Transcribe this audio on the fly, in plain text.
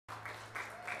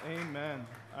Amen.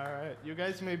 All right. You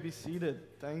guys may be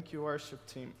seated. Thank you, worship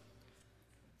team.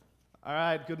 All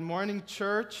right. Good morning,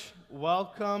 church.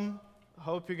 Welcome.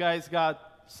 Hope you guys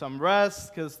got some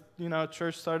rest because,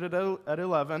 church started at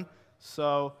 11.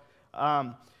 So,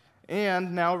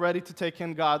 and now ready to take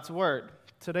in God's Word.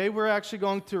 Today we're actually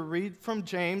going to read from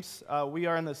James. We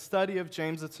are in the study of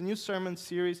James. It's a new sermon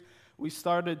series we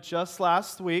started just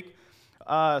last week.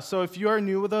 So if you are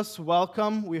new with us,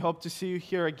 welcome. We hope to see you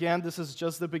here again. This is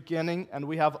just the beginning, and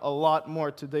we have a lot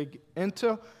more to dig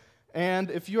into.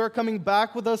 And if you are coming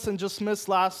back with us and just missed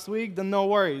last week, then no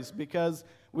worries, because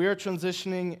we are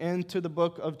transitioning into the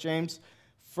book of James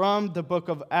from the book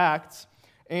of Acts.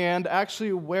 And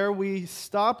actually, where we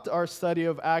stopped our study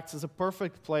of Acts is a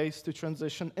perfect place to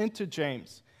transition into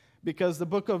James, because the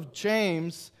book of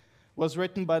James was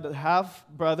written by the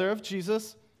half-brother of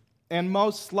Jesus, and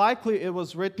most likely it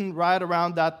was written right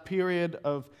around that period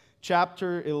of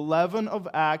chapter 11 of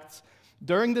Acts,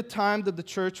 during the time that the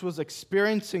church was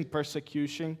experiencing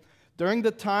persecution, during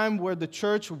the time where the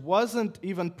church wasn't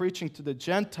even preaching to the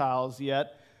Gentiles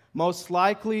yet, most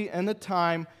likely in a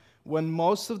time when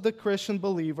most of the Christian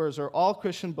believers, or all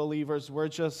Christian believers, were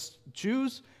just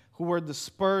Jews who were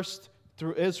dispersed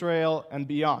through Israel and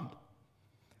beyond.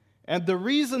 And the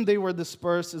reason they were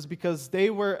dispersed is because they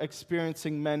were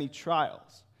experiencing many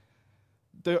trials.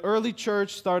 The early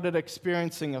church started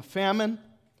experiencing a famine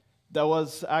that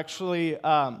was actually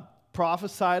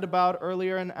prophesied about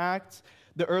earlier in Acts.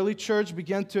 The early church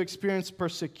began to experience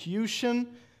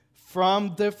persecution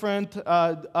from different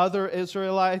other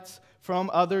Israelites, from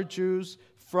other Jews,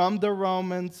 from the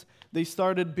Romans. They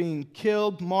started being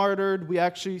killed, martyred. We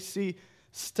actually see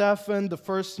Stephen, the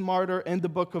first martyr in the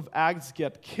book of Acts,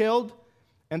 get killed.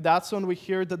 And that's when we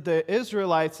hear that the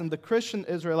Israelites and the Christian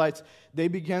Israelites, they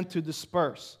began to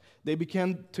disperse. They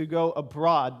began to go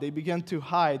abroad. They began to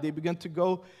hide. They began to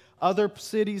go other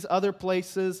cities, other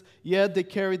places. Yet they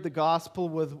carried the gospel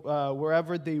with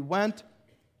wherever they went.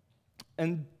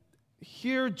 And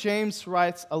here James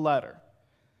writes a letter.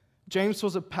 James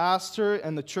was a pastor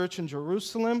in the church in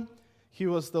Jerusalem. He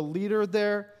was the leader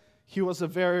there. He was a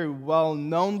very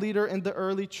well-known leader in the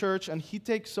early church, and he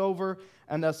takes over,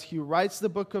 and as he writes the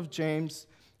book of James,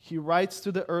 he writes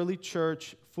to the early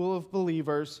church full of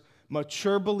believers,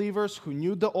 mature believers who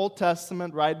knew the Old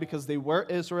Testament, right, because they were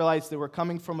Israelites. They were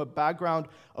coming from a background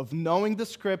of knowing the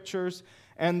Scriptures,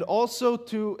 and also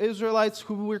to Israelites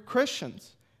who were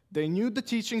Christians. They knew the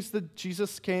teachings that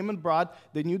Jesus came and brought.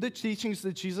 They knew the teachings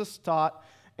that Jesus taught.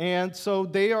 And so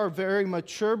they are very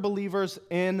mature believers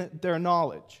in their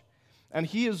knowledge. And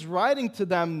he is writing to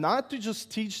them not to just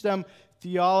teach them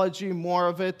theology, more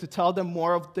of it, to tell them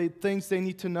more of the things they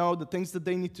need to know, the things that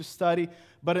they need to study,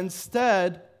 but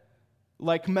instead,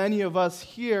 like many of us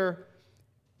here,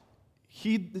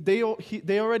 they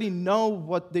already know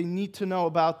what they need to know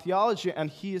about theology, and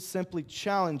he is simply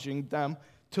challenging them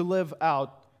to live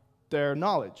out their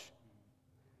knowledge.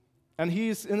 And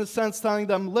he's, in a sense, telling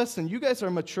them, listen, you guys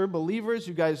are mature believers.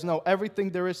 You guys know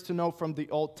everything there is to know from the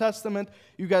Old Testament.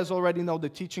 You guys already know the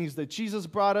teachings that Jesus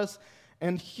brought us.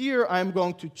 And here I'm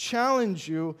going to challenge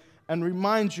you and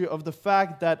remind you of the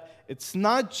fact that it's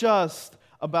not just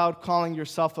about calling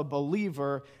yourself a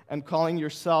believer and calling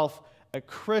yourself a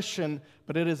Christian,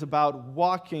 but it is about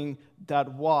walking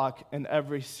that walk in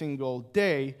every single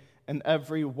day and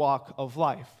every walk of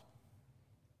life.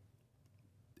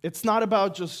 It's not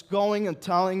about just going and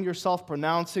telling yourself,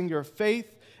 pronouncing your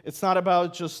faith. It's not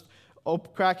about just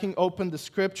cracking open the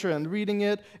scripture and reading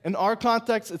it. In our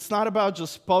context, it's not about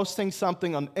just posting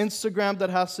something on Instagram that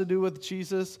has to do with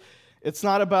Jesus. It's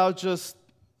not about just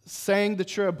saying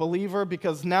that you're a believer,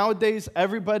 because nowadays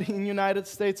everybody in the United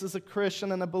States is a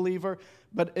Christian and a believer,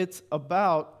 but it's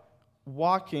about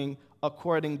walking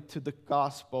according to the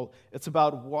gospel. It's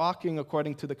about walking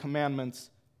according to the commandments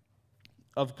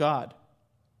of God.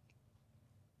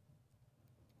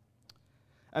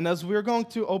 And as we're going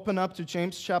to open up to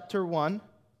James chapter 1,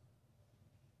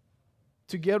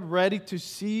 to get ready to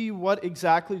see what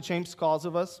exactly James calls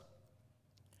of us,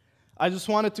 I just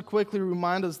wanted to quickly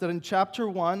remind us that in chapter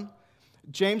 1,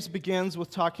 James begins with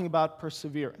talking about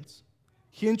perseverance.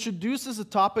 He introduces a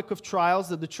topic of trials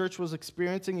that the church was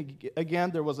experiencing.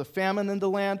 Again, there was a famine in the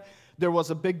land. There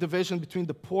was a big division between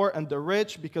the poor and the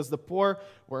rich because the poor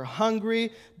were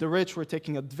hungry. The rich were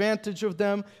taking advantage of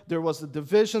them. There was a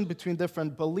division between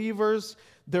different believers.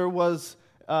 There was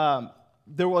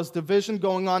division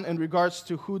going on in regards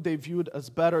to who they viewed as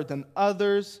better than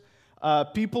others.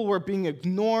 People were being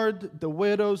ignored, the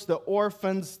widows, the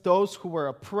orphans, those who were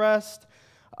oppressed.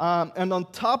 And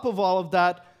on top of all of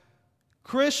that,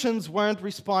 Christians weren't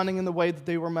responding in the way that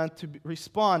they were meant to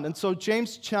respond. And so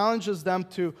James challenges them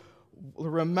to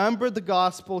remember the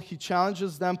gospel. He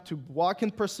challenges them to walk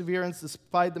in perseverance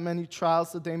despite the many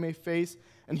trials that they may face.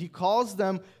 And he calls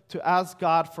them to ask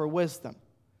God for wisdom,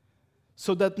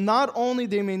 so that not only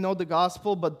they may know the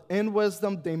gospel, but in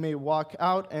wisdom they may walk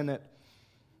out in it.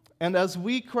 And as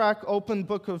we crack open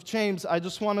book of James, I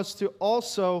just want us to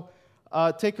also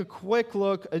take a quick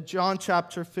look at John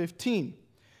chapter 15.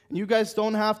 And you guys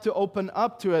don't have to open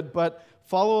up to it, but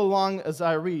follow along as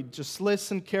I read. Just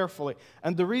listen carefully.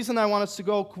 And the reason I want us to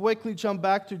go quickly jump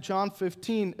back to John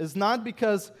 15 is not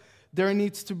because there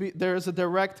is a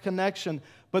direct connection,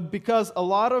 but because a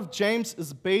lot of James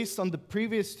is based on the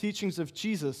previous teachings of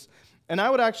Jesus. And I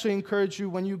would actually encourage you,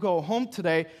 when you go home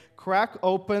today, crack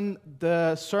open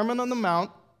the Sermon on the Mount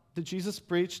that Jesus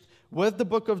preached with the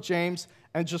book of James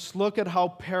and just look at how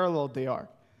parallel they are.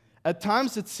 At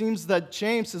times, it seems that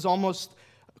James is almost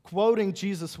quoting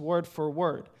Jesus word for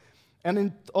word.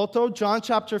 And although John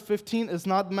chapter 15 is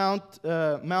not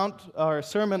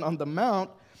Sermon on the Mount,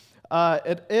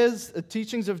 it is the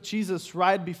teachings of Jesus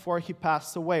right before he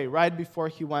passed away, right before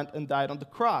he went and died on the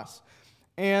cross.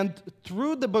 And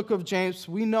through the book of James,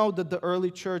 we know that the early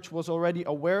church was already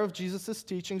aware of Jesus'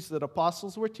 teachings, that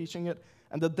apostles were teaching it,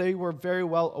 and that they were very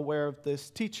well aware of this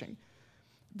teaching,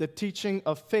 the teaching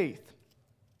of faith.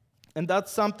 And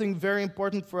that's something very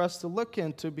important for us to look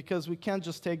into, because we can't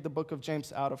just take the book of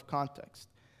James out of context.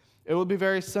 It will be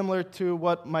very similar to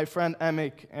what my friend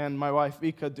Emik and my wife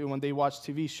Vika do when they watch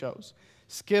TV shows.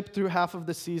 Skip through half of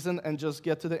the season and just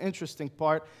get to the interesting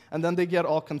part, and then they get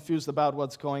all confused about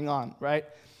what's going on, right?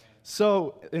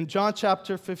 So in John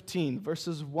chapter 15,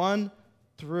 verses 1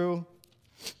 through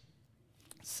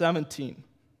 17,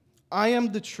 I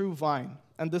am the true vine,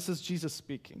 and this is Jesus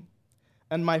speaking.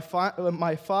 And my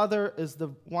Father is the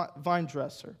vine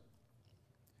dresser.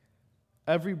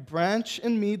 Every branch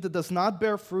in me that does not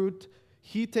bear fruit,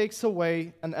 he takes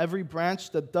away, and every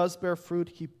branch that does bear fruit,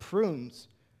 he prunes,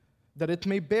 that it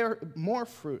may bear more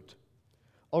fruit.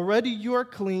 Already you are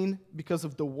clean because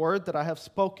of the word that I have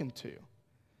spoken to you.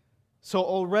 So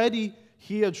already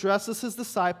he addresses his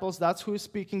disciples. That's who he's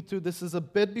speaking to. This is a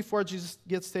bit before Jesus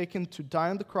gets taken to die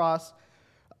on the cross.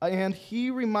 And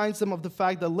he reminds them of the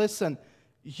fact that, listen,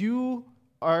 you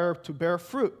are to bear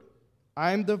fruit.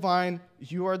 I am the vine,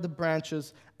 you are the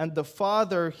branches, and the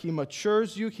Father, he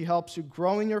matures you, he helps you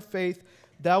grow in your faith.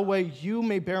 That way you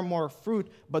may bear more fruit,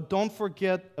 but don't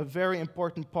forget a very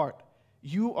important part.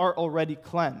 You are already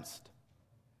cleansed.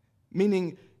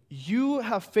 Meaning, you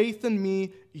have faith in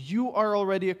me, you are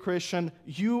already a Christian,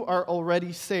 you are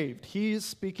already saved. He is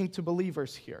speaking to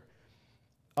believers here.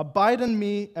 Abide in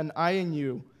me and I in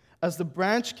you. As the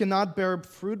branch cannot bear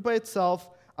fruit by itself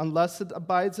unless it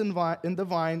abides in the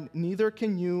vine, neither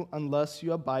can you unless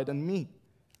you abide in me.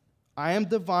 I am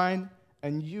the vine,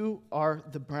 and you are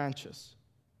the branches.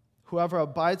 Whoever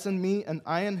abides in me and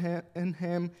I in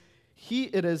him, he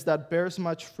it is that bears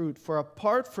much fruit, for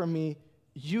apart from me,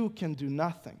 you can do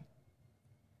nothing.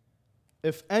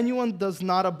 If anyone does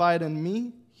not abide in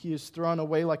me, he is thrown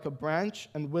away like a branch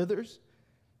and withers,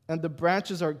 and the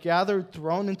branches are gathered,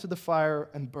 thrown into the fire,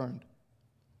 and burned.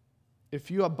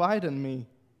 If you abide in me,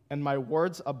 and my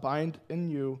words abide in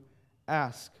you,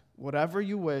 ask whatever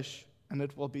you wish, and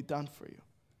it will be done for you.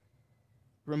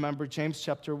 Remember James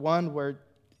chapter 1, where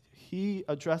he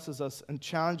addresses us and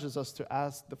challenges us to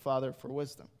ask the Father for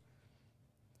wisdom.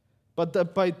 But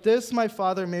that by this my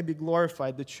Father may be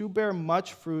glorified, that you bear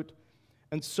much fruit,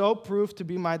 and so prove to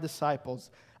be my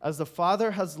disciples. As the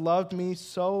Father has loved me,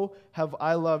 so have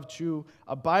I loved you.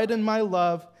 Abide in my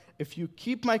love. If you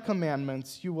keep my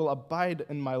commandments, you will abide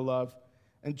in my love.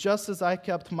 And just as I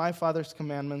kept my Father's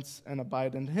commandments and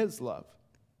abide in his love.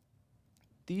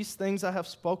 These things I have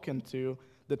spoken to you,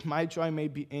 that my joy may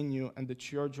be in you, and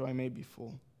that your joy may be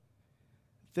full.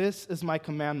 This is my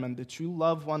commandment, that you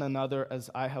love one another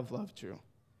as I have loved you.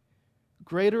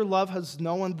 Greater love has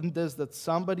no one than this, that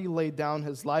somebody lay down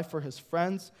his life for his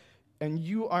friends, and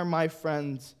you are my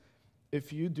friends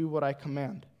if you do what I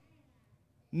command.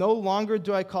 No longer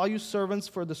do I call you servants,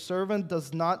 for the servant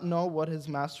does not know what his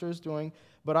master is doing,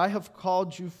 but I have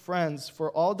called you friends,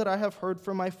 for all that I have heard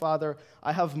from my Father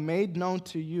I have made known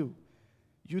to you.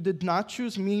 You did not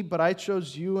choose me, but I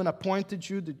chose you and appointed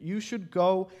you that you should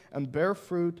go and bear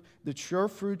fruit, that your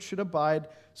fruit should abide,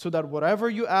 so that whatever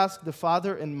you ask the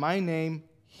Father in my name,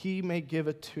 he may give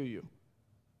it to you.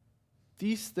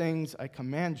 These things I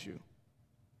command you,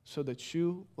 so that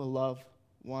you will love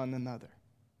one another.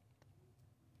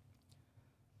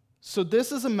 So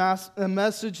this is a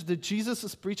message that Jesus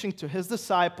is preaching to his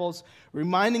disciples,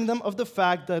 reminding them of the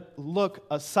fact that, look,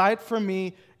 aside from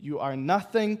me, you are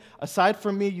nothing. Aside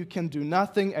from me, you can do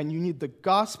nothing, and you need the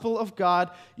gospel of God.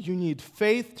 You need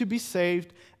faith to be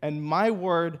saved, and my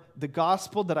word, the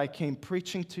gospel that I came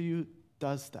preaching to you,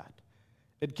 does that.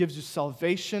 It gives you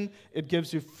salvation. It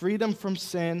gives you freedom from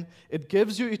sin. It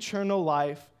gives you eternal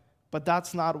life, but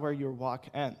that's not where your walk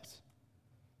ends.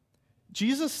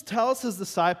 Jesus tells his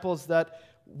disciples that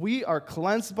we are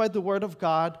cleansed by the word of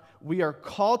God, we are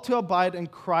called to abide in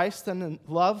Christ and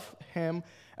love him,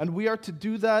 and we are to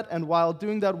do that, and while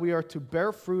doing that, we are to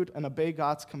bear fruit and obey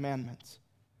God's commandments.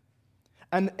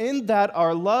 And in that,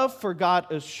 our love for God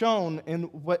is shown.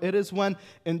 It is when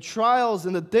in trials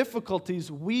and the difficulties,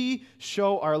 we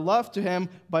show our love to him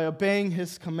by obeying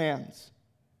his commands.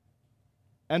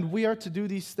 And we are to do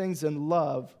these things in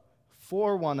love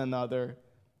for one another,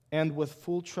 and with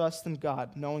full trust in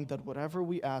God, knowing that whatever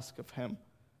we ask of him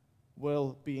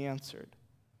will be answered.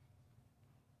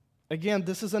 Again,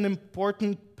 this is an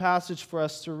important passage for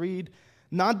us to read,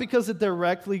 not because it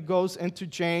directly goes into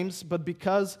James, but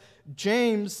because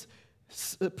James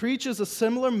preaches a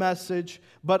similar message,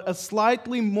 but a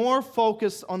slightly more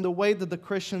focused on the way that the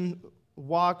Christian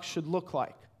walk should look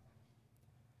like.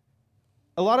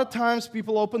 A lot of times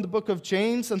people open the book of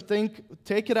James and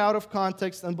take it out of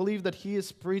context and believe that he is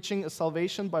preaching a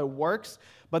salvation by works,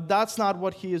 but that's not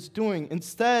what he is doing.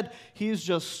 Instead, he is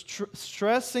just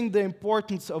stressing the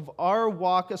importance of our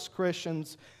walk as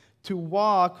Christians to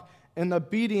walk in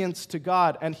obedience to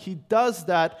God. And he does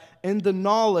that in the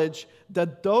knowledge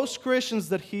that those Christians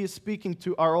that he is speaking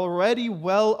to are already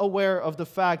well aware of the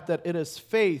fact that it is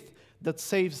faith that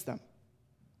saves them.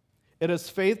 It is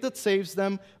faith that saves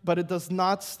them, but it does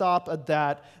not stop at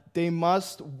that. They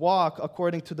must walk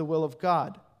according to the will of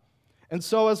God. And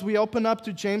so as we open up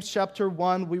to James chapter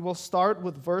 1, we will start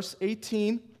with verse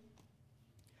 18,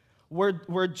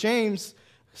 where James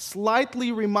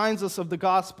slightly reminds us of the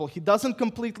gospel. He doesn't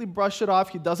completely brush it off.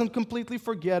 He doesn't completely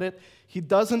forget it. He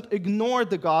doesn't ignore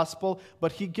the gospel,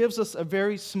 but he gives us a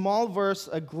very small verse,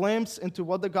 a glimpse into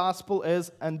what the gospel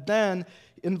is, and then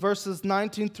in verses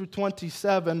 19 through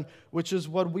 27, which is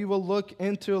what we will look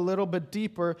into a little bit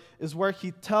deeper, is where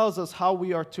he tells us how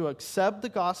we are to accept the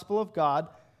gospel of God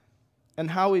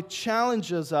and how it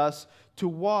challenges us to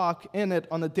walk in it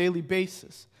on a daily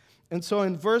basis. And so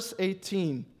in verse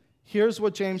 18, here's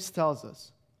what James tells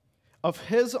us. Of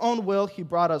his own will he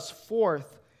brought us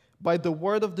forth by the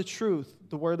word of the truth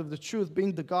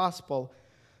being the gospel,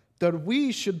 that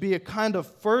we should be a kind of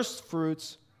first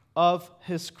fruits of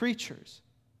his creatures.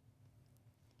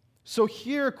 So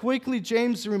here, quickly,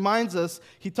 James reminds us,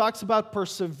 he talks about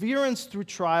perseverance through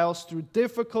trials, through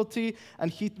difficulty, and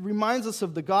he reminds us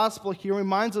of the gospel. He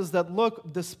reminds us that,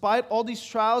 look, despite all these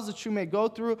trials that you may go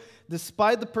through,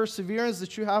 despite the perseverance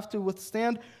that you have to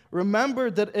withstand,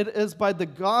 remember that it is by the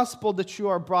gospel that you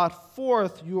are brought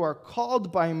forth, you are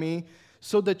called by me,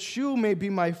 so that you may be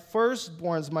my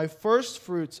firstborns, my first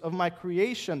fruits of my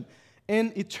creation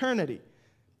in eternity.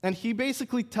 And he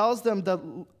basically tells them that,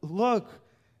 look,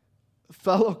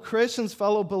 fellow Christians,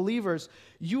 fellow believers,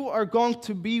 you are going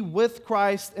to be with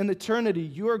Christ in eternity.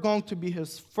 You are going to be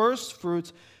his first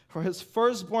fruits for his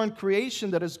firstborn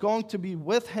creation that is going to be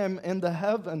with him in the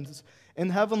heavens, in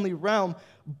heavenly realm.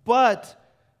 But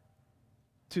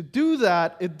to do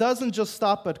that, it doesn't just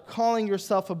stop at calling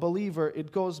yourself a believer.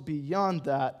 It goes beyond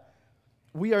that.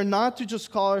 We are not to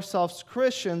just call ourselves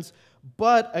Christians,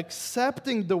 but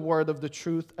accepting the word of the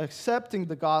truth, accepting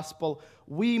the gospel,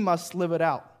 we must live it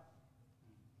out.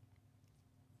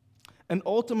 And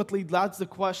ultimately, that's the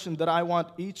question that I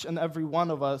want each and every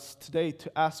one of us today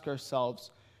to ask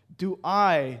ourselves. Do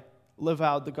I live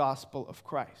out the gospel of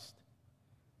Christ?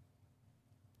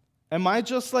 Am I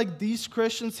just like these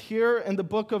Christians here in the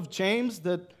book of James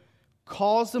that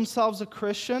calls themselves a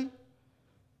Christian,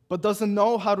 but doesn't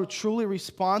know how to truly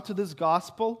respond to this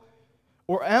gospel?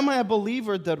 Or am I a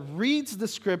believer that reads the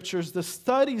scriptures, that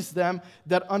studies them,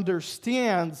 that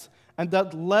understands, and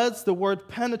that lets the word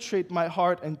penetrate my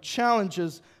heart and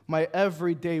challenges my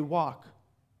everyday walk?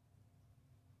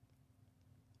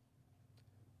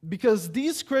 Because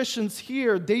these Christians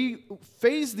here, they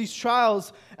face these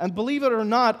trials, and believe it or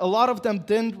not, a lot of them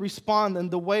didn't respond in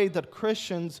the way that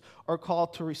Christians are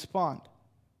called to respond.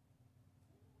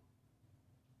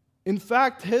 In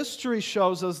fact, history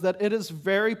shows us that it is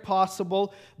very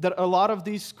possible that a lot of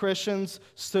these Christians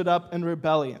stood up in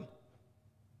rebellion.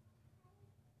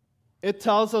 It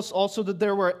tells us also that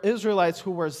there were Israelites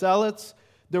who were zealots.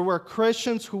 There were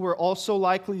Christians who were also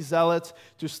likely zealots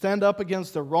to stand up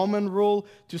against the Roman rule,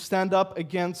 to stand up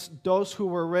against those who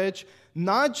were rich,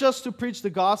 not just to preach the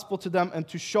gospel to them and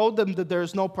to show them that there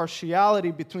is no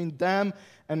partiality between them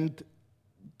and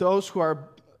those who are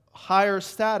higher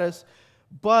status,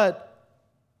 but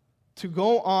to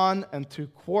go on and to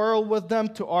quarrel with them,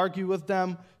 to argue with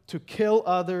them, to kill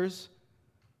others.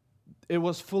 It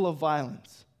was full of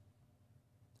violence.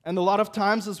 And a lot of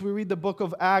times as we read the book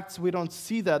of Acts, we don't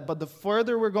see that. But the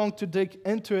further we're going to dig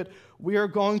into it, we are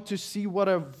going to see what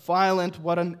a violent,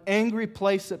 what an angry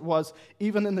place it was,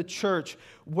 even in the church,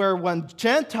 where when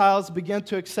Gentiles begin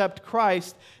to accept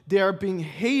Christ, they are being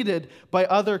hated by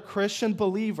other Christian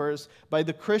believers, by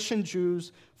the Christian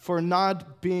Jews, for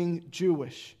not being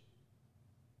Jewish.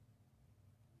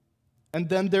 And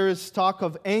then there is talk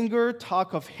of anger,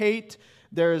 talk of hate.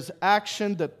 There is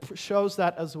action that shows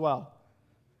that as well.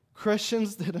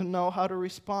 Christians didn't know how to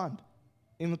respond,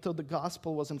 even though the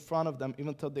gospel was in front of them,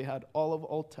 even though they had all of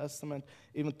Old Testament,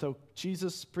 even though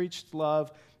Jesus preached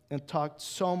love and talked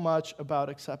so much about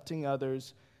accepting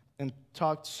others and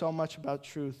talked so much about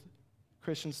truth,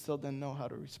 Christians still didn't know how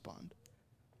to respond.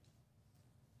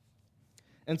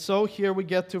 And so here we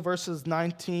get to verses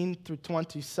 19 through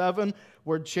 27,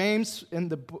 where James,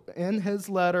 in his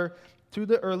letter to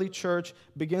the early church,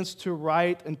 begins to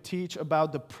write and teach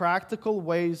about the practical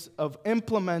ways of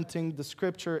implementing the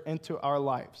scripture into our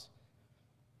lives.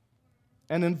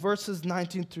 And in verses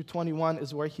 19 through 21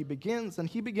 is where he begins, and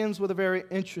he begins with a very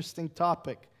interesting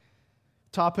topic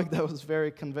that was very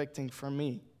convicting for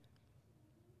me.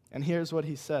 And here's what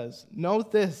he says.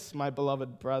 Note this, my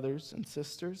beloved brothers and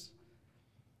sisters.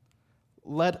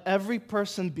 Let every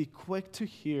person be quick to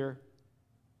hear,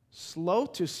 slow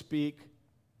to speak,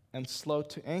 and slow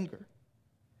to anger.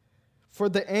 For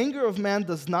the anger of man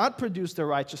does not produce the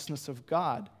righteousness of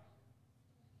God.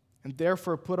 And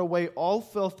therefore put away all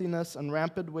filthiness and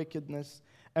rampant wickedness,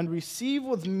 and receive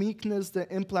with meekness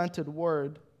the implanted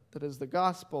word, that is the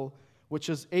gospel, which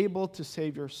is able to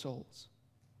save your souls.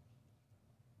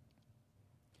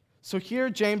 So here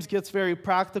James gets very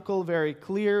practical, very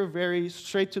clear, very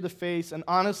straight to the face, and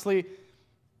honestly,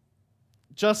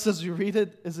 just as you read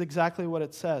it, is exactly what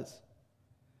it says.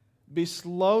 Be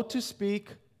slow to speak,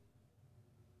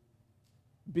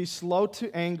 be slow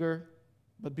to anger,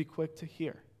 but be quick to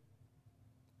hear.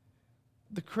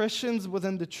 The Christians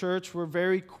within the church were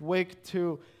very quick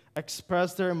to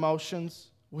express their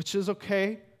emotions, which is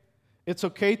okay. It's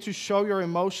okay to show your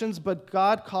emotions, but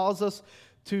God calls us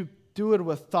to do it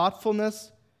with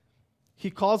thoughtfulness. He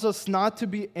calls us not to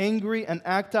be angry and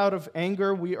act out of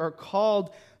anger. We are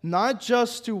called not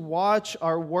just to watch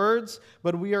our words,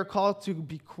 but we are called to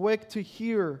be quick to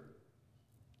hear.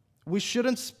 We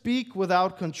shouldn't speak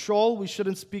without control. We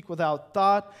shouldn't speak without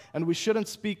thought. And we shouldn't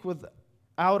speak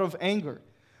out of anger.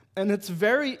 And it's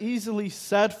very easily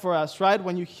said for us, right?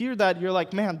 When you hear that, you're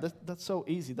like, man, that's so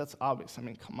easy. That's obvious. I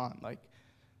mean, come on. Like,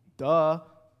 duh.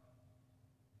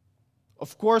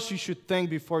 Of course you should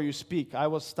think before you speak. I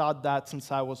was taught that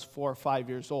since I was 4 or 5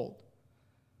 years old.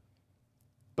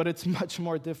 But it's much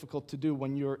more difficult to do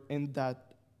when you're in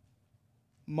that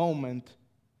moment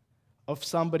of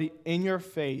somebody in your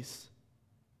face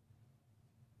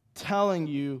telling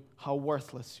you how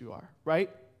worthless you are, right?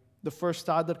 The first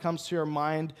thought that comes to your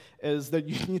mind is that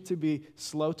you need to be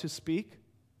slow to speak.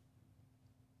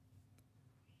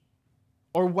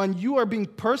 Or when you are being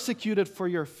persecuted for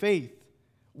your faith,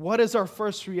 what is our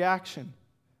first reaction?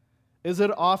 Is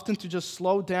it often to just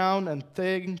slow down and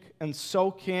think and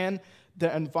soak in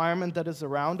the environment that is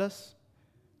around us?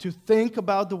 To think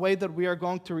about the way that we are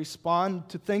going to respond,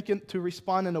 to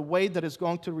respond in a way that is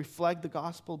going to reflect the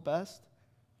gospel best?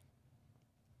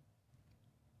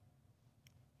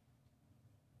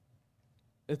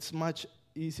 It's much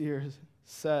easier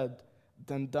said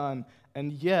than done,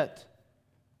 and yet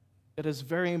it is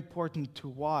very important to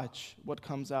watch what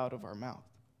comes out of our mouth.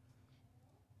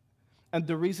 And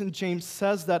the reason James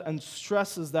says that and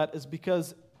stresses that is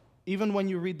because even when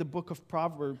you read the book of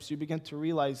Proverbs, you begin to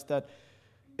realize that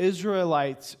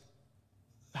Israelites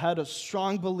had a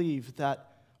strong belief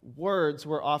that words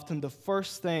were often the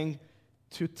first thing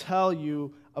to tell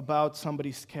you about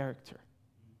somebody's character.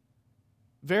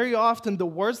 Very often, the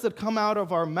words that come out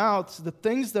of our mouths, the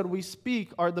things that we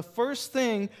speak, are the first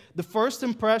thing, the first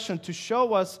impression to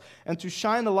show us and to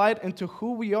shine a light into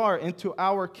who we are, into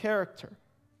our character.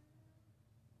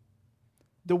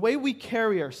 The way we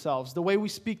carry ourselves, the way we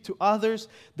speak to others,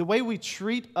 the way we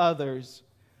treat others,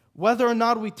 whether or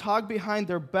not we talk behind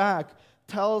their back,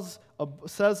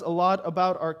 says a lot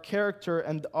about our character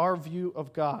and our view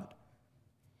of God.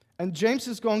 And James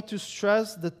is going to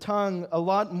stress the tongue a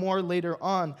lot more later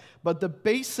on. But the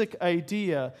basic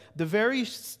idea, the very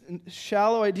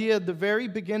shallow idea, the very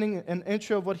beginning and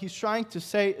intro of what he's trying to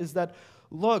say is that,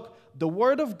 look, the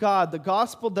Word of God, the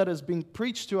gospel that is being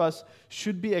preached to us,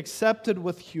 should be accepted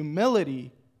with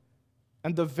humility.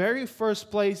 And the very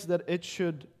first place that it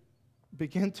should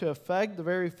begin to affect, the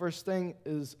very first thing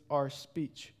is our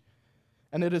speech.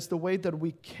 And it is the way that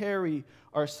we carry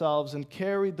ourselves and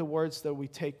carry the words that we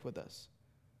take with us.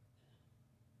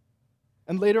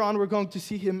 And later on, we're going to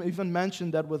see him even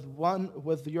mention that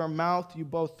with your mouth, you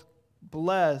both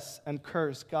bless and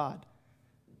curse God.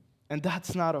 And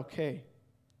that's not okay.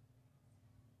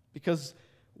 Because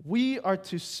we are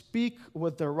to speak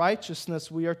with the righteousness,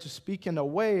 we are to speak in a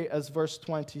way, as verse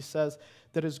 20 says,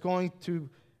 that is going to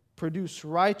produce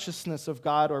righteousness of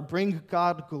God or bring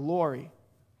God glory.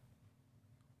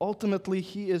 Ultimately,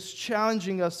 he is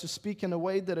challenging us to speak in a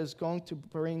way that is going to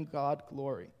bring God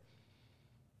glory.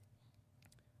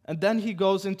 And then he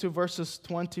goes into verses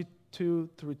 22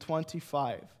 through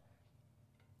 25.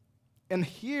 And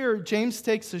here, James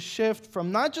takes a shift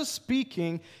from not just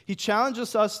speaking. He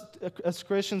challenges us as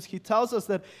Christians. He tells us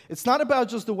that it's not about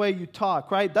just the way you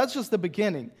talk, right? That's just the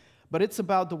beginning. But it's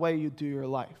about the way you do your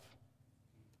life.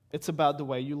 It's about the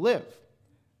way you live.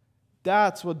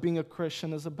 That's what being a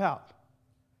Christian is about.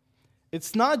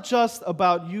 It's not just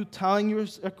about you telling you're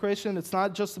a Christian. It's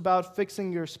not just about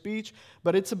fixing your speech,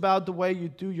 but it's about the way you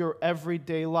do your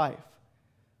everyday life.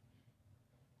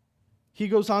 He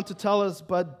goes on to tell us,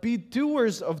 but be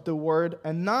doers of the word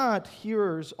and not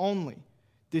hearers only,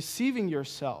 deceiving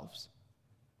yourselves.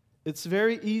 It's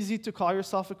very easy to call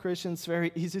yourself a Christian. It's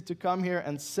very easy to come here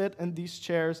and sit in these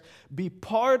chairs, be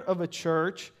part of a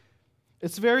church.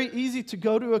 It's very easy to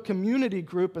go to a community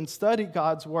group and study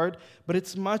God's word, but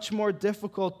it's much more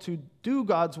difficult to do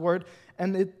God's word.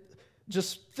 And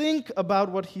just think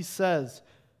about what he says.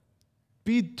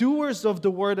 Be doers of the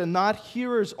word and not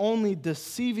hearers only,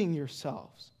 deceiving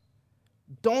yourselves.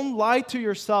 Don't lie to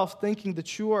yourself thinking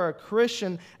that you are a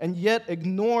Christian and yet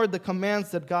ignore the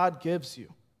commands that God gives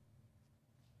you.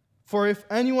 For if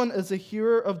anyone is a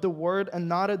hearer of the word and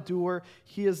not a doer,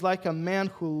 he is like a man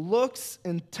who looks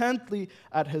intently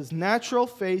at his natural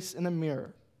face in a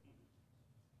mirror.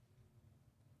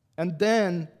 And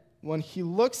then, when he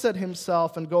looks at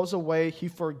himself and goes away, he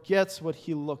forgets what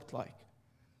he looked like.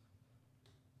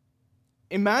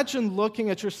 Imagine looking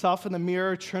at yourself in the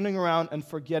mirror, turning around and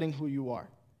forgetting who you are.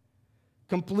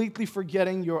 Completely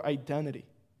forgetting your identity.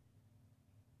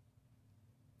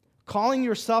 Calling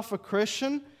yourself a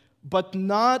Christian, but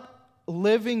not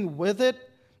living with it,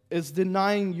 is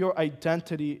denying your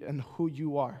identity and who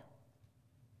you are.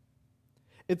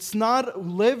 It's not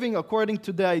living according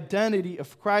to the identity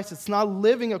of Christ. It's not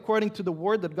living according to the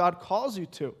word that God calls you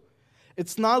to.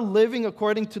 It's not living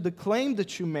according to the claim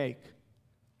that you make.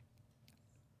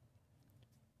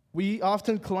 We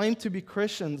often claim to be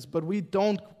Christians, but we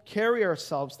don't carry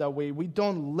ourselves that way. We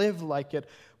don't live like it.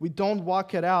 We don't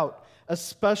walk it out,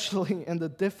 especially in the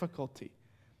difficulty.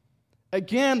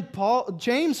 Again,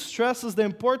 James stresses the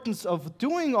importance of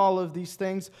doing all of these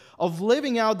things, of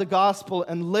living out the gospel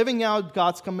and living out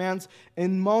God's commands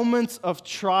in moments of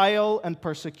trial and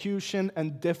persecution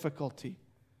and difficulty.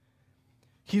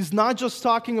 He's not just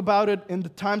talking about it in the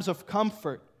times of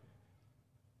comfort.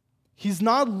 He's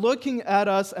not looking at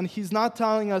us and he's not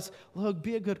telling us, look,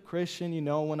 be a good Christian,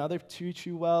 when others treat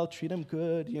you well, treat them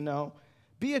good,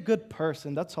 Be a good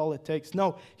person, that's all it takes.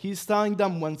 No, he's telling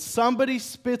them when somebody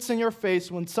spits in your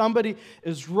face, when somebody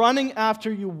is running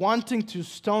after you, wanting to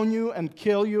stone you and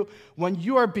kill you, when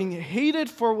you are being hated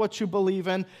for what you believe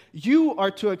in, you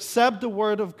are to accept the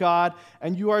word of God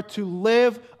and you are to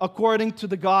live according to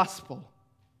the gospel.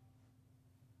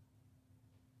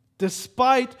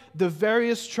 Despite the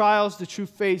various trials that you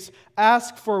face,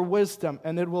 ask for wisdom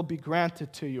and it will be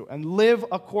granted to you, and live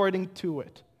according to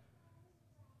it.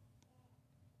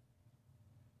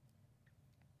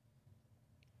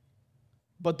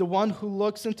 But the one who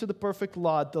looks into the perfect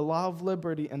law, the law of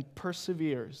liberty, and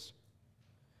perseveres,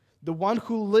 the one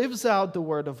who lives out the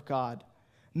word of God,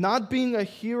 not being a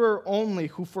hearer only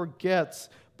who forgets,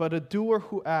 but a doer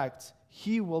who acts,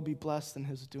 he will be blessed in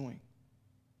his doing.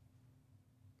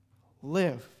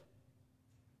 Live.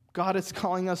 God is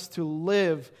calling us to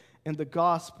live in the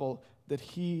gospel that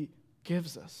he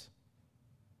gives us.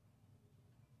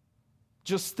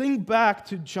 Just think back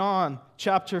to John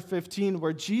chapter 15,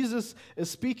 where Jesus is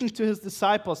speaking to his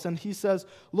disciples, and he says,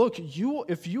 look,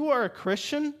 if you are a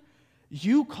Christian,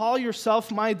 you call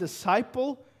yourself my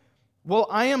disciple, well,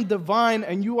 I am the vine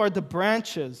and you are the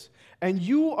branches, and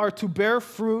you are to bear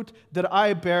fruit that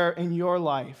I bear in your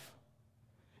life.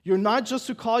 You're not just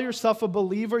to call yourself a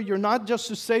believer. You're not just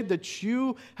to say that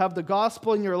you have the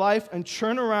gospel in your life and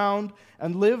turn around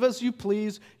and live as you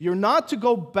please. You're not to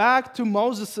go back to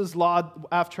Moses' law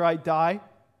after I die.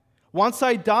 Once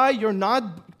I die, you're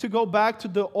not to go back to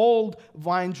the old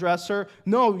vine dresser.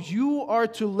 No, you are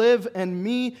to live in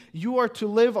me. You are to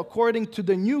live according to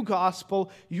the new gospel.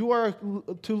 You are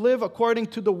to live according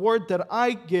to the word that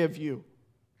I give you.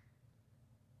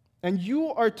 And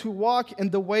you are to walk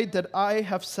in the way that I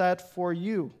have set for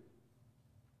you.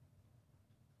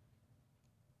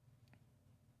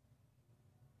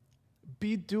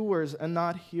 Be doers and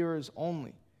not hearers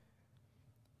only.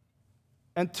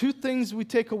 And two things we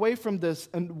take away from this.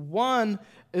 And one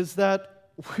is that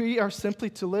we are simply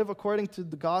to live according to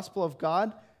the gospel of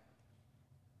God.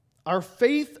 Our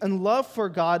faith and love for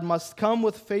God must come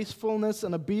with faithfulness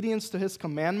and obedience to His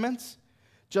commandments.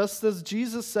 Just as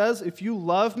Jesus says, if you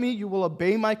love me, you will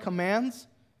obey my commands.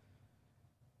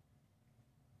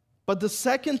 But the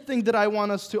second thing that I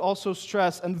want us to also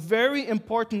stress, and very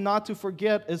important not to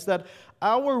forget, is that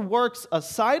our works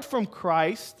aside from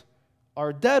Christ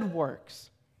are dead works.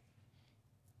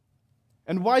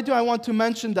 And why do I want to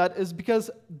mention that is because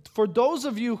for those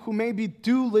of you who maybe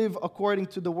do live according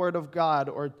to the Word of God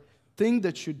or think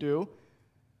that you do,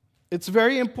 it's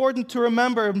very important to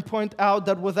remember and point out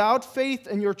that without faith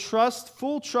and your trust,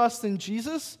 full trust in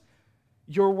Jesus,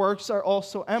 your works are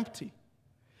also empty.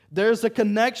 There's a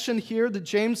connection here that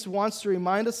James wants to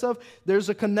remind us of. There's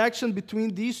a connection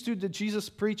between these two that Jesus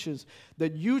preaches.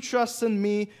 That you trust in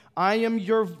me, I am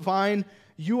your vine,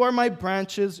 you are my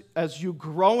branches. As you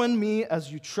grow in me, as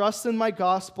you trust in my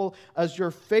gospel, as your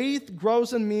faith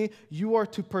grows in me, you are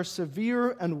to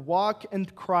persevere and walk in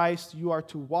Christ. You are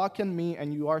to walk in me,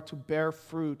 and you are to bear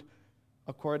fruit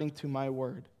according to my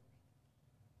word.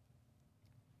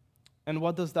 And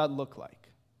what does that look like?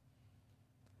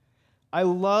 I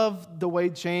love the way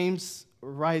James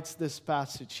writes this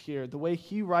passage here, the way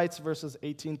he writes verses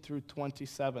 18 through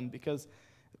 27, because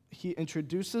he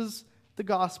introduces the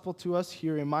gospel to us. He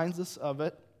reminds us of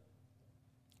it.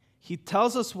 He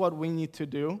tells us what we need to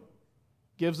do,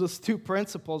 gives us two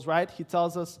principles, right? He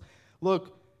tells us,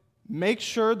 look, make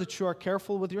sure that you are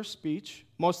careful with your speech.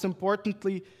 Most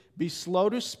importantly, be slow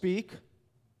to speak,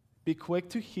 be quick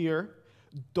to hear.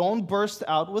 Don't burst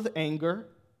out with anger.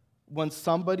 When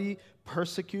somebody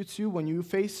persecutes you, when you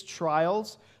face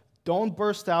trials, don't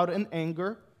burst out in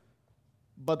anger,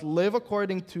 but live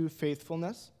according to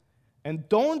faithfulness. And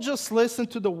don't just listen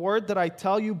to the word that I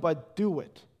tell you, but do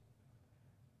it.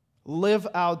 Live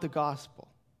out the gospel.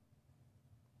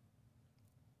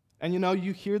 And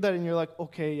you hear that and you're like,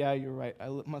 okay, yeah, you're right. I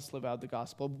must live out the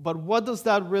gospel. But what does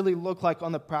that really look like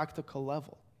on a practical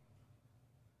level?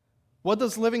 What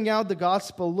does living out the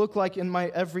gospel look like in my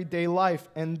everyday life?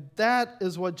 And that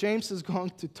is what James is going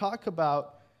to talk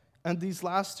about in these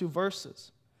last two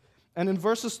verses. And in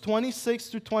verses 26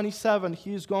 through 27,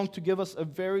 he is going to give us a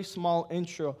very small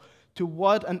intro to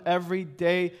what an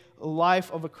everyday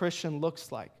life of a Christian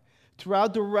looks like.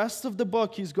 Throughout the rest of the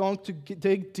book, he's going to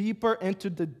dig deeper into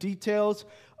the details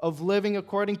of living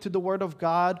according to the Word of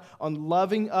God, on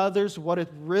loving others, what it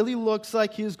really looks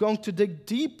like. He is going to dig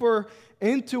deeper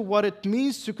into what it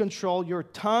means to control your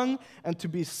tongue and to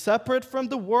be separate from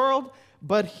the world.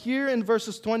 But here in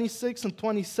verses 26 and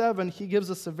 27, he gives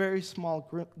us a very small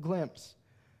glimpse,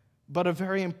 but a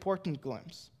very important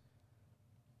glimpse.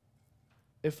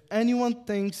 If anyone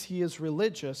thinks he is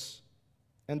religious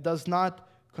and does not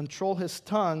control his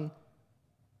tongue,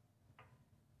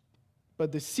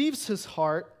 but deceives his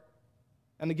heart,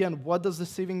 and again, what does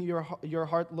deceiving your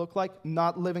heart look like?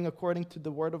 Not living according to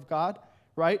the Word of God,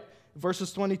 right?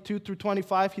 Verses 22 through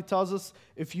 25, he tells us,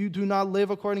 if you do not live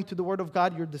according to the Word of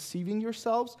God, you're deceiving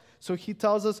yourselves. So he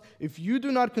tells us, if you do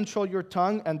not control your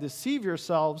tongue and deceive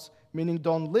yourselves, meaning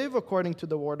don't live according to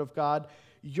the Word of God,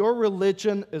 your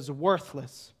religion is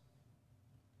worthless.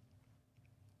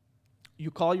 You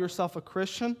call yourself a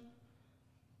Christian,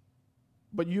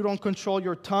 but you don't control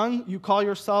your tongue. You call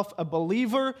yourself a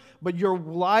believer, but your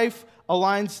life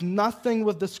aligns nothing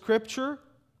with the Scripture.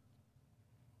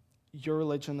 Your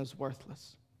religion is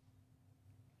worthless.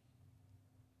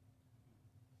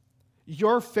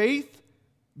 Your faith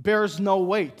bears no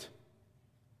weight.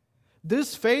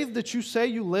 This faith that you say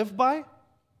you live by,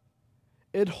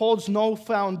 it holds no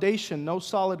foundation, no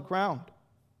solid ground.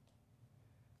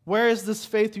 Where is this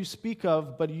faith you speak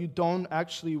of, but you don't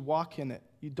actually walk in it?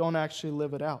 You don't actually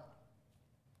live it out.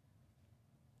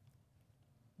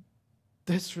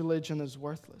 This religion is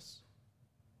worthless.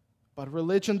 But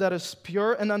religion that is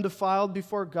pure and undefiled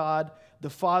before God, the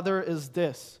Father, is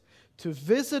this: to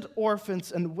visit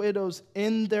orphans and widows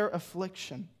in their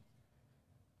affliction,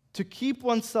 to keep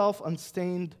oneself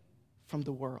unstained from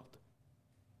the world.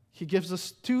 He gives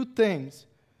us two things: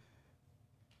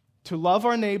 to love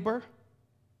our neighbor,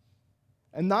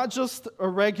 and not just a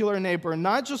regular neighbor,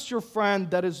 not just your friend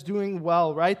that is doing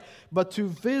well, right? But to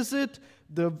visit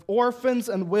the orphans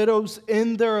and widows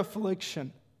in their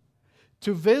affliction.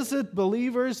 To visit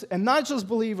believers, and not just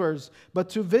believers, but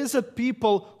to visit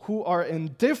people who are in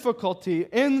difficulty,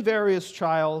 in various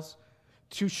trials,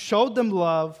 to show them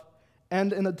love,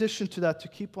 and in addition to that, to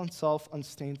keep oneself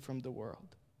unstained from the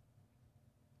world.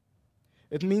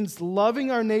 It means loving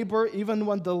our neighbor even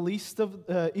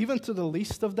to the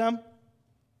least of them,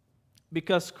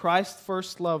 because Christ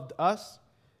first loved us.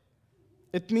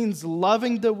 It means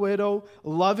loving the widow,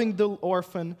 loving the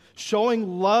orphan,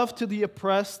 showing love to the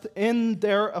oppressed in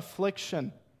their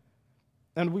affliction.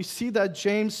 And we see that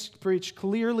James preached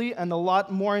clearly and a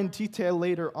lot more in detail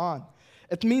later on.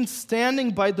 It means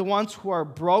standing by the ones who are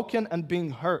broken and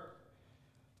being hurt.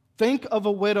 Think of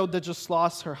a widow that just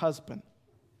lost her husband.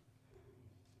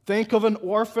 Think of an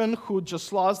orphan who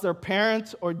just lost their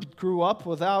parents or grew up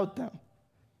without them.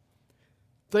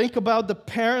 Think about the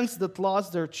parents that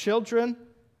lost their children.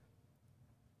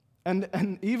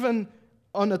 And even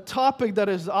on a topic that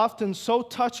is often so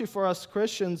touchy for us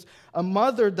Christians, a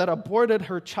mother that aborted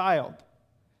her child.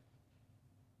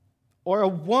 Or a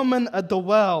woman at the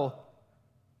well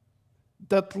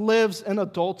that lives in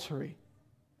adultery.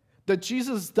 That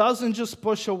Jesus doesn't just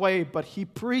push away, but he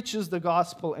preaches the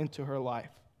gospel into her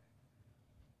life.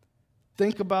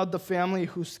 Think about the family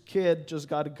whose kid just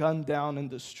got gunned down in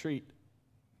the street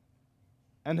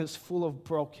and is full of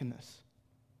brokenness.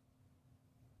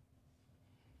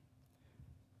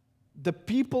 The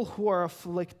people who are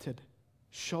afflicted,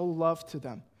 show love to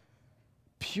them.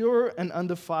 Pure and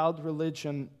undefiled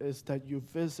religion is that you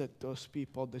visit those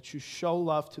people, that you show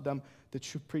love to them,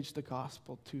 that you preach the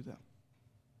gospel to them.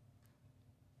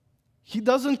 He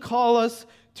doesn't call us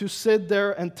to sit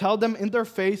there and tell them in their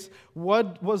face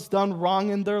what was done wrong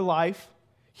in their life.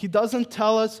 He doesn't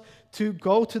tell us to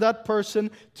go to that person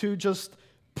to just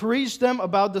preach them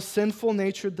about the sinful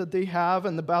nature that they have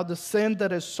and about the sin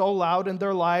that is so loud in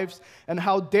their lives and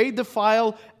how they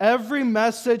defile every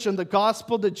message and the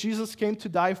gospel that Jesus came to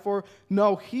die for.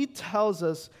 No, he tells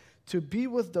us to be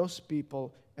with those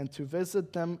people and to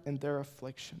visit them in their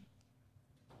affliction.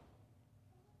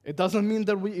 It doesn't mean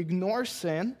that we ignore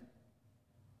sin,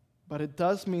 but it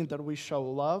does mean that we show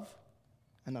love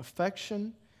and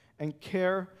affection and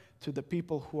care to the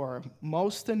people who are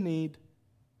most in need,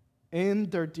 in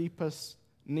their deepest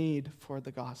need for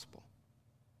the gospel.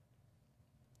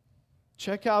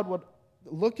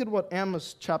 Look at what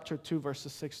Amos chapter 2,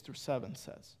 verses 6 through 7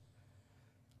 says.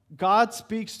 God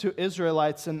speaks to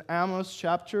Israelites in Amos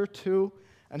chapter 2,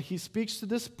 and he speaks to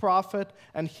this prophet,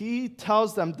 and he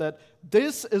tells them that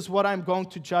this is what I'm going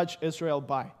to judge Israel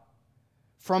by.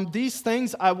 From these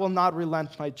things I will not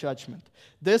relent my judgment.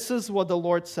 This is what the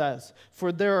Lord says.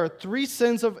 For there are 3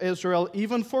 sins of Israel,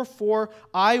 even for 4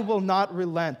 I will not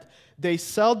relent. They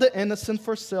sell the innocent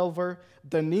for silver,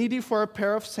 the needy for a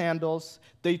pair of sandals.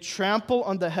 They trample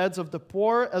on the heads of the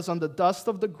poor as on the dust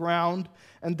of the ground,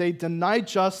 and they deny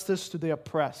justice to the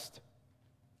oppressed.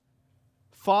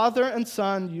 Father and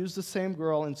son use the same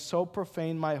girl and so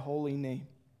profane my holy name.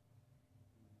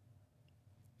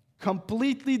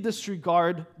 Completely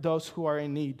disregard those who are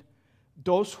in need,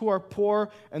 those who are poor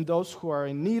and those who are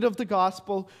in need of the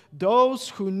gospel, those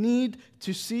who need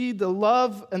to see the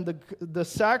love and the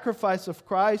sacrifice of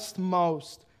Christ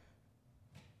most.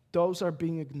 Those are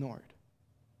being ignored.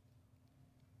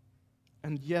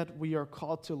 And yet we are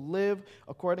called to live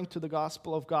according to the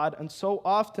gospel of God. And so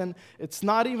often, it's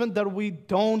not even that we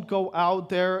don't go out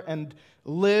there and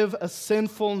live a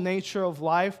sinful nature of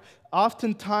life.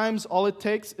 Oftentimes, all it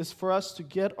takes is for us to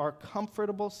get our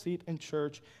comfortable seat in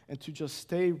church and to just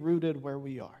stay rooted where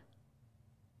we are.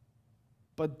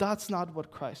 But that's not what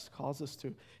Christ calls us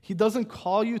to. He doesn't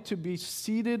call you to be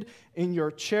seated in your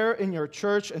chair in your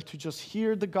church and to just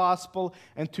hear the gospel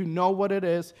and to know what it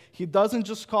is. He doesn't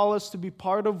just call us to be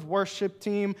part of worship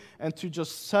team and to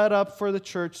just set up for the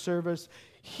church service.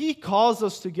 He calls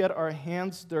us to get our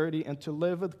hands dirty and to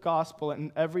live with the gospel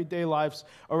in everyday lives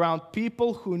around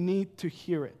people who need to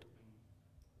hear it.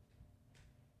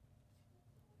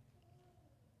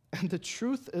 And the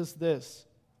truth is this.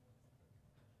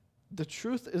 The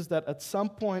truth is that at some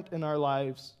point in our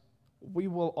lives, we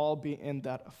will all be in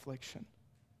that affliction.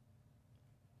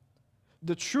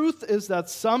 The truth is that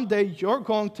someday you're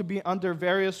going to be under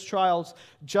various trials,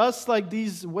 just like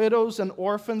these widows and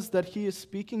orphans that he is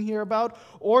speaking here about,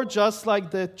 or just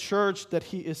like the church that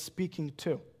he is speaking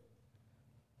to.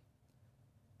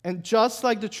 And just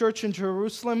like the church in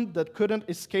Jerusalem that couldn't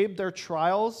escape their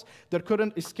trials, that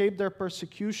couldn't escape their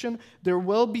persecution, there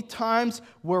will be times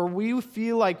where we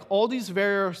feel like all these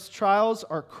various trials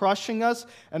are crushing us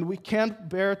and we can't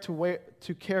bear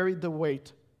to carry the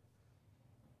weight.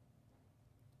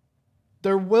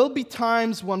 There will be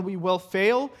times when we will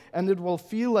fail and it will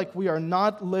feel like we are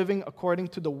not living according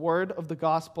to the word of the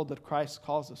gospel that Christ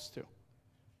calls us to.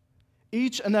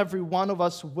 Each and every one of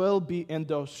us will be in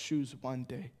those shoes one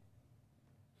day,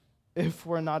 if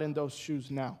we're not in those shoes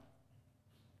now.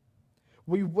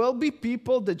 We will be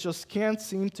people that just can't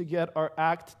seem to get our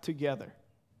act together.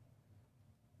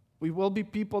 We will be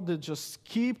people that just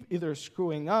keep either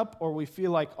screwing up or we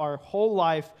feel like our whole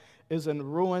life is in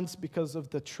ruins because of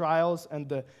the trials and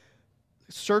the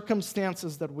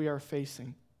circumstances that we are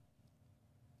facing.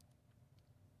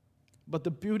 But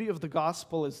the beauty of the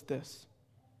gospel is this.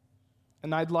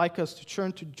 And I'd like us to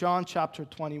turn to John chapter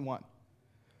 21.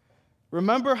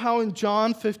 Remember how in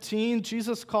John 15,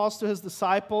 Jesus calls to his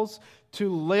disciples to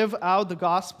live out the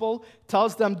gospel,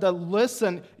 tells them that,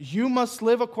 listen, you must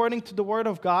live according to the word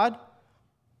of God.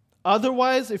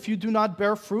 Otherwise, if you do not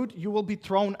bear fruit, you will be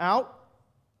thrown out.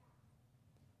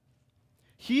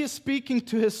 He is speaking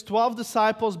to his 12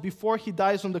 disciples before he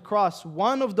dies on the cross.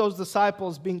 One of those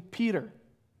disciples being Peter,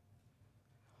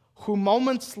 who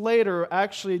moments later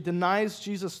actually denies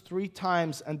Jesus 3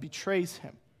 times and betrays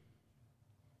him.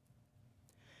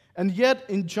 And yet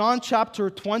in John chapter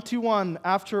 21,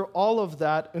 after all of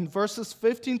that, in verses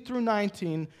 15 through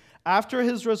 19, after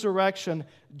his resurrection,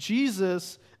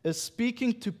 Jesus is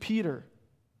speaking to Peter,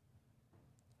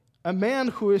 a man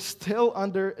who is still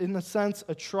under, in a sense,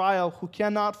 a trial, who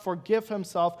cannot forgive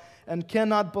himself and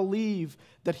cannot believe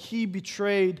that he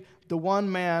betrayed the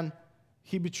one man,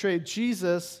 he betrayed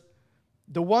Jesus,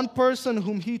 the one person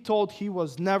whom he told he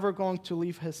was never going to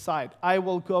leave his side. I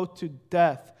will go to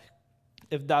death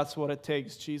if that's what it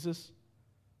takes, Jesus.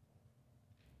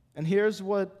 And here's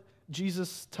what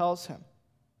Jesus tells him.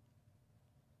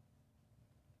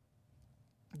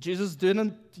 Jesus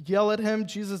didn't yell at him.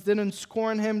 Jesus didn't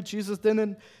scorn him. Jesus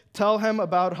didn't tell him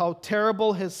about how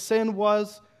terrible his sin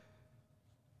was.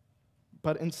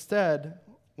 But instead,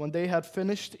 when they had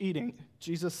finished eating,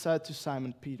 Jesus said to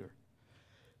Simon Peter,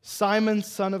 Simon,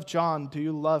 son of John, do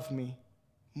you love me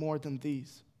more than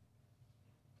these?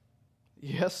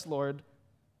 Yes, Lord.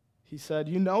 He said,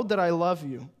 you know that I love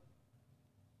you.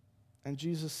 And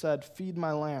Jesus said, feed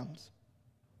my lambs.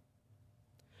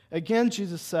 Again,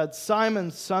 Jesus said,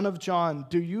 Simon, son of John,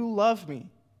 do you love me?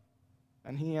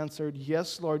 And he answered,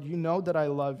 yes, Lord, you know that I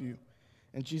love you.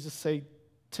 And Jesus said,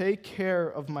 take care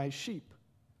of my sheep.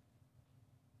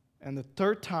 And the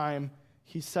third time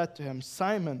he said to him,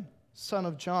 Simon, son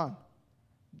of John,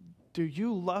 do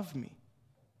you love me?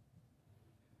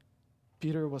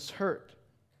 Peter was hurt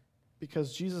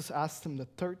because Jesus asked him the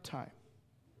third time,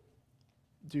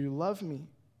 do you love me?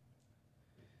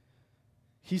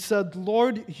 He said,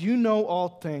 Lord, you know all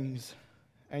things,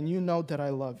 and you know that I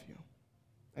love you.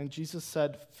 And Jesus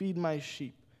said, feed my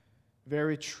sheep.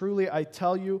 Very truly, I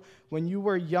tell you, when you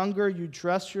were younger, you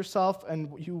dressed yourself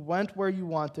and you went where you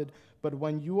wanted. But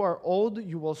when you are old,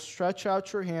 you will stretch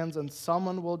out your hands, and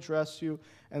someone will dress you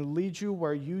and lead you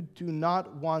where you do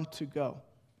not want to go.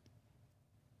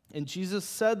 And Jesus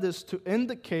said this to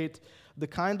indicate the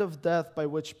kind of death by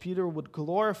which Peter would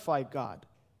glorify God.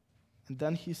 And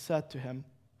then he said to him,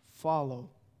 follow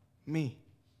me.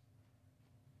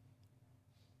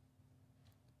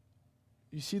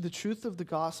 You see, the truth of the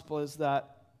gospel is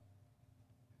that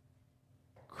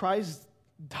Christ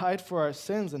died for our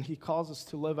sins, and he calls us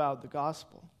to live out the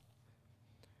gospel.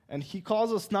 And he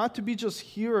calls us not to be just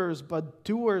hearers, but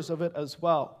doers of it as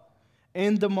well,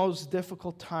 in the most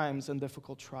difficult times and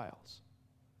difficult trials.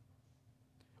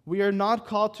 We are not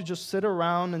called to just sit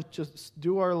around and just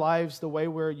do our lives the way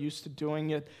we're used to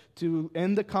doing it, to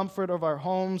in the comfort of our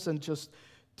homes and just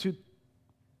to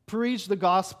preach the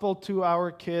gospel to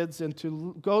our kids and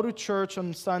to go to church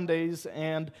on Sundays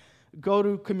and go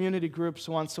to community groups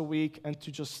once a week and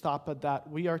to just stop at that.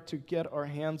 We are to get our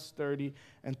hands dirty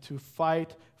and to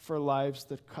fight for lives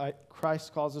that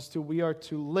Christ calls us to. We are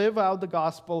to live out the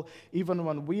gospel even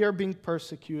when we are being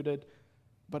persecuted,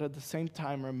 but at the same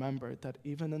time remember that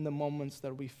even in the moments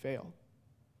that we fail,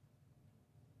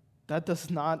 that does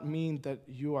not mean that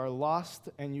you are lost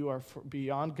and you are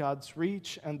beyond God's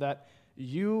reach and that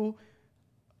you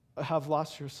have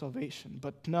lost your salvation.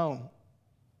 But no,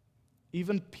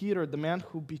 even Peter, the man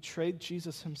who betrayed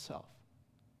Jesus himself,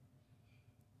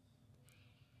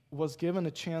 was given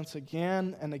a chance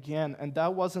again and again, and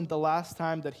that wasn't the last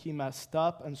time that he messed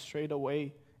up and strayed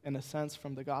away, in a sense,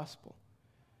 from the gospel.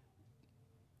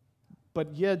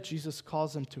 But yet Jesus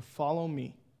calls them to follow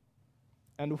me.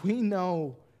 And we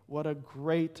know what a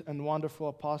great and wonderful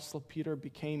apostle Peter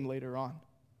became later on.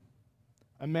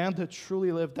 A man that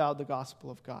truly lived out the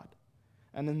gospel of God.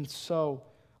 And so,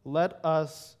 let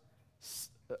us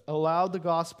allow the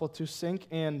gospel to sink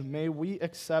in. May we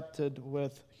accept it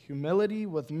with humility,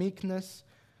 with meekness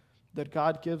that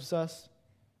God gives us.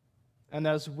 And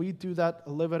as we do that,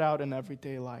 live it out in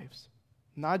everyday lives.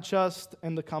 Not just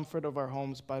in the comfort of our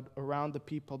homes, but around the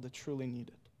people that truly need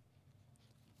it.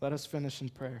 Let us finish in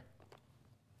prayer.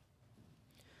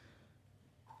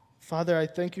 Father, I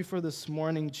thank you for this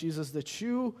morning, Jesus, that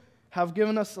you have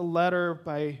given us a letter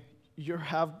by your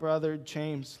half-brother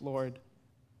James, Lord.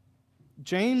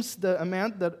 James, a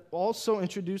man that also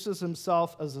introduces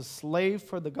himself as a slave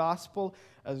for the gospel,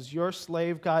 as your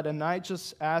slave, God. And I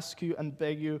just ask you and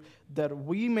beg you that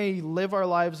we may live our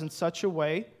lives in such a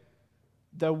way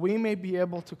that we may be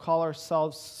able to call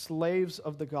ourselves slaves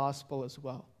of the gospel as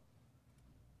well.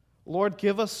 Lord,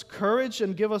 give us courage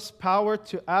and give us power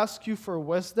to ask you for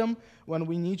wisdom when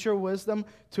we need your wisdom,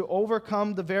 to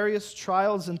overcome the various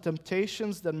trials and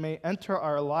temptations that may enter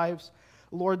our lives.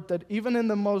 Lord, that even in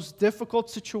the most difficult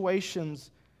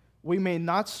situations, we may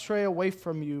not stray away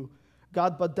from you,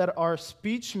 God, but that our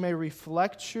speech may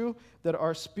reflect you, that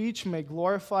our speech may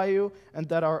glorify you, and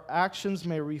that our actions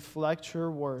may reflect your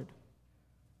word.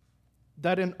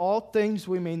 That in all things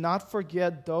we may not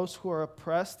forget those who are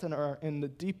oppressed and are in the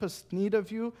deepest need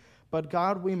of you, but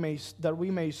God, that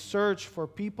we may search for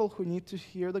people who need to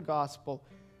hear the gospel,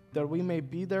 that we may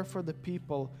be there for the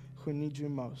people who need you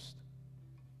most.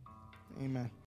 Amen.